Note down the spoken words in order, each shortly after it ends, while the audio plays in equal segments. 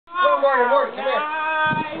on, Morgan, Morgan, come here.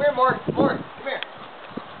 Nice. Come here, Morgan, Morgan, come here.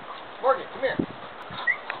 Morgan, come here.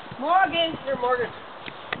 Morgan. Here, Morgan.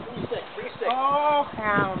 Bring your stick, bring your stick. Oh,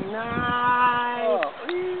 how nice.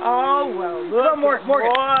 Oh, well, look come on, Morgan,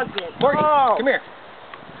 Morgan. Morgan, oh. come here.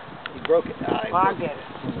 He broke it. I get it.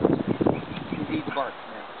 He's eating the bark.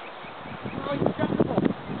 Oh, you got the ball.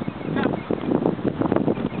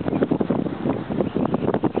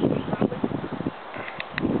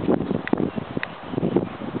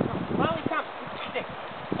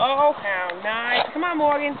 Oh, how nice. Come on,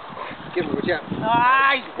 Morgan. Give him a jump.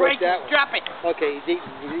 Ah, he's breaking. That one. Drop it. Okay, he's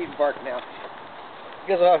eating bark now.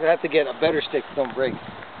 Because I'll have to get a better stick to don't break.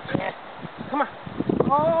 Yeah. Come on.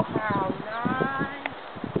 Oh, how nice.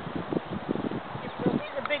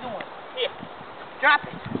 These are bigger ones. Here. Drop it.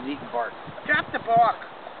 He's eating bark. Drop the bark.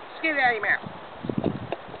 Just get it out of your mouth.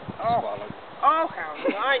 Oh, how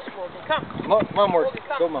nice, Morgan. Come. Come on, Morgan.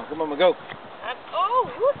 Come on, come on, go. Oh,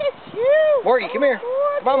 look at you. Morgan, come here.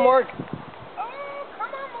 Morgan. Come on, Morgan. Oh,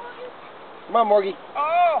 come on, Morgan. Come on, Morgan.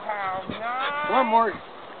 Oh, how nice. Come on, Morgan.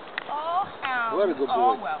 Oh, how What a good boy.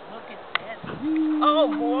 Oh, well, look at this. Oh,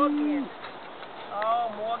 Morgan.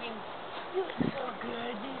 Oh, Morgan. You look so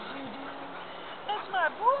good. That's my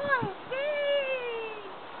boy. Yay.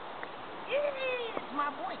 Yay. It's my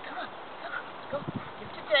boy. Come on. Come on. Let's go. Give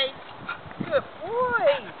it to Dave. Good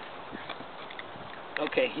boy.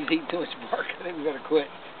 Okay, he's eating too much bark. I think we better quit.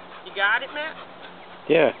 You got it, Matt?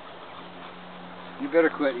 Yeah. You better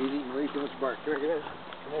quit. He's eating way too much bark. Come here, get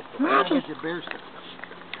this. Come on, get your bear stick.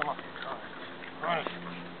 Come on. All right.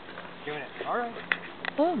 Give it. All right.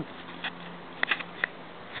 Boom.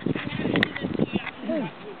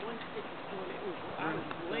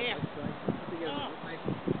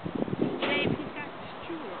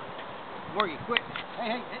 Morgan, quit.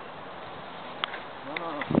 Hey. No.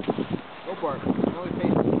 No bark. No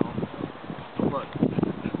face. No bark.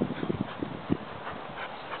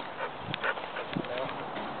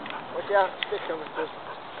 Watch out. Stick coming through.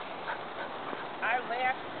 I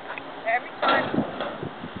laugh every time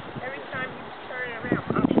you turn it around.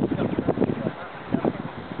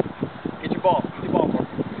 Get your ball. Morgan.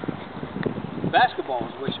 Basketball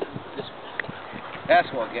is wishing. This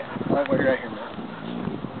basketball, get. Right while you're out here, man.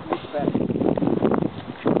 What's the basketball?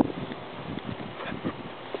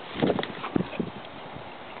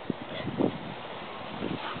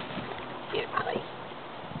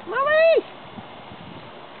 Molly!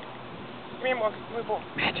 Come here, Morgan. Come here, ball.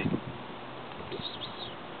 Magic.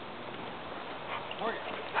 Morgan.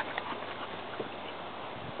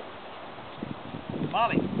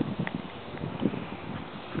 Molly.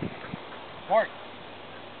 Morgan.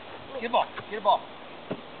 Get a ball. Get a ball.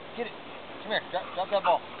 Get it. Come here. Drop that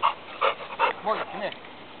ball. Morgan, come here.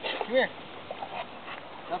 Come here.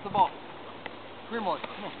 Drop the ball. Come here, Morgan.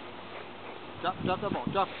 Come here. Drop that ball.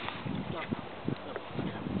 Drop it. Drop it.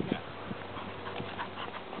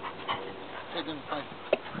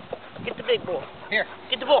 Get the big ball. Here.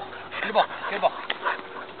 Get the ball. Get the ball. Get the ball.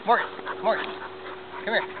 Morgan.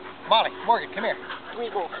 Come here. Molly. Morgan, come here. Give me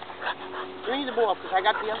the ball. Give me the ball because I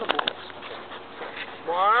got the other balls.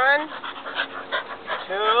 1,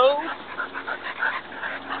 2,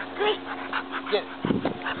 3. Get it.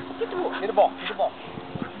 Get the ball. Get the ball. Get the ball.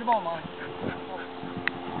 Get the ball, Molly. Get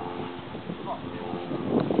the ball.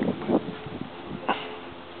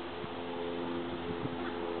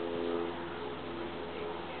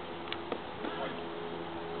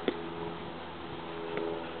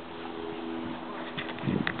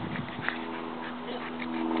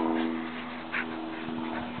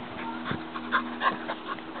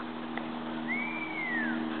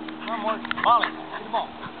 Molly, get the ball.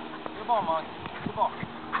 Get the ball, Molly. Get the ball.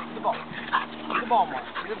 Get the ball. Get the ball, Molly.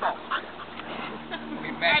 Get the ball.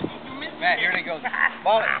 Okay, Matt, here it goes.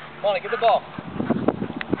 Molly, get the ball.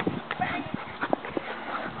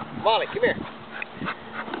 Molly, come here.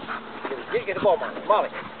 Get the ball, Molly. Molly,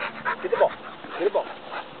 get the ball. Get the ball.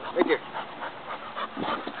 Right there.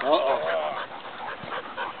 Uh-oh.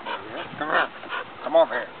 Come around. Come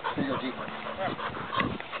over here. Here you go, deeper.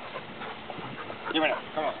 Give me that.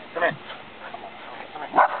 Come on. Come here.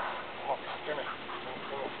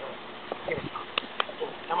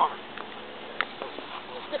 Come on.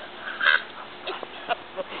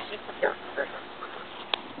 Here.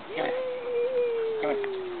 Give me that. Come here.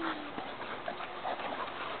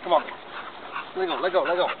 Come on. Let go.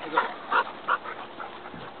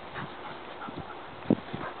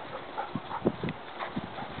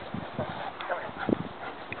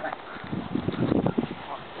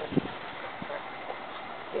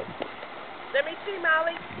 Let me see,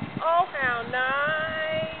 Molly. Oh, how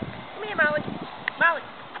nice. Come here, Molly. Molly.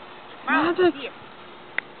 Magic. Here.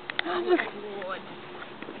 Magic. Lord.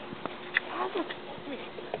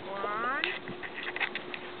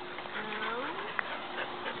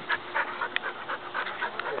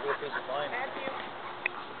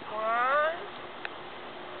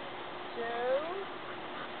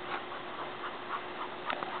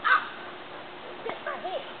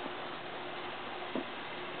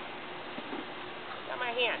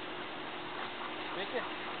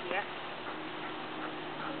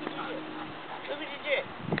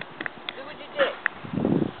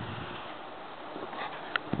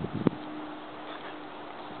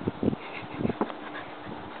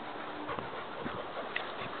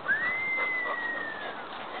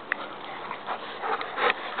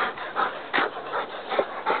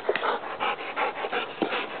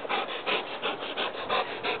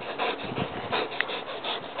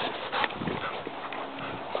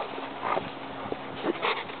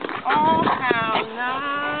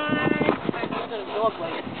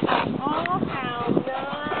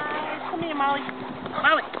 Molly.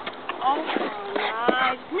 Molly. Oh,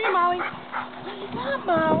 nice. Come here, Molly. What you got,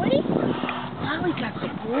 Molly? Molly got the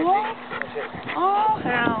ball. Oh,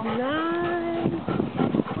 how nice.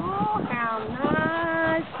 Oh, how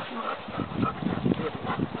nice.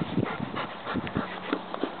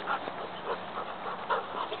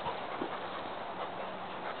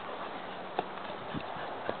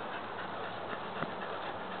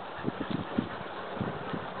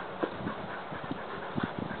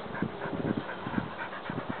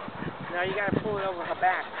 Now you gotta pull it over her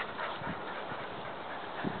back.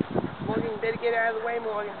 Morgan, you better get out of the way,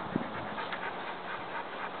 Morgan.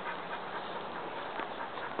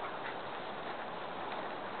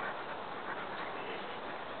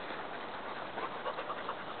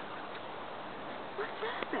 What's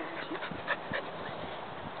that, Ashley?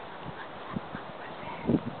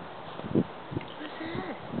 What's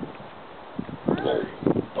that?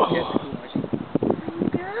 What? Yes. What you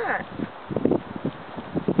got?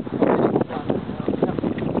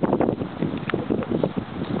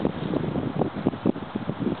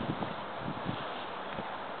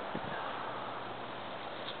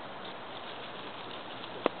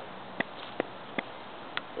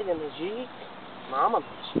 Ele é magic. Mama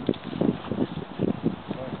magic.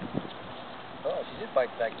 Oh, she did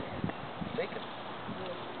bite back there. Bacon.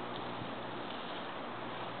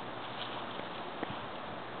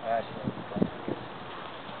 Ah, she went flying.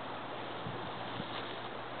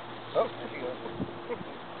 Oh, there she goes.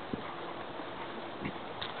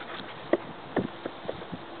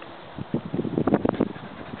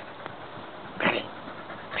 Ready.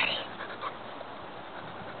 Ready.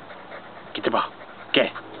 Get the ball. Get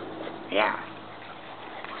it. Yeah.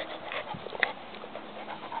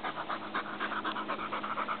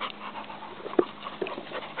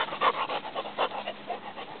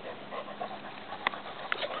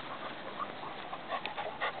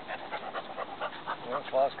 Well,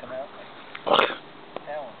 claws come out. Look.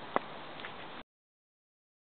 That one.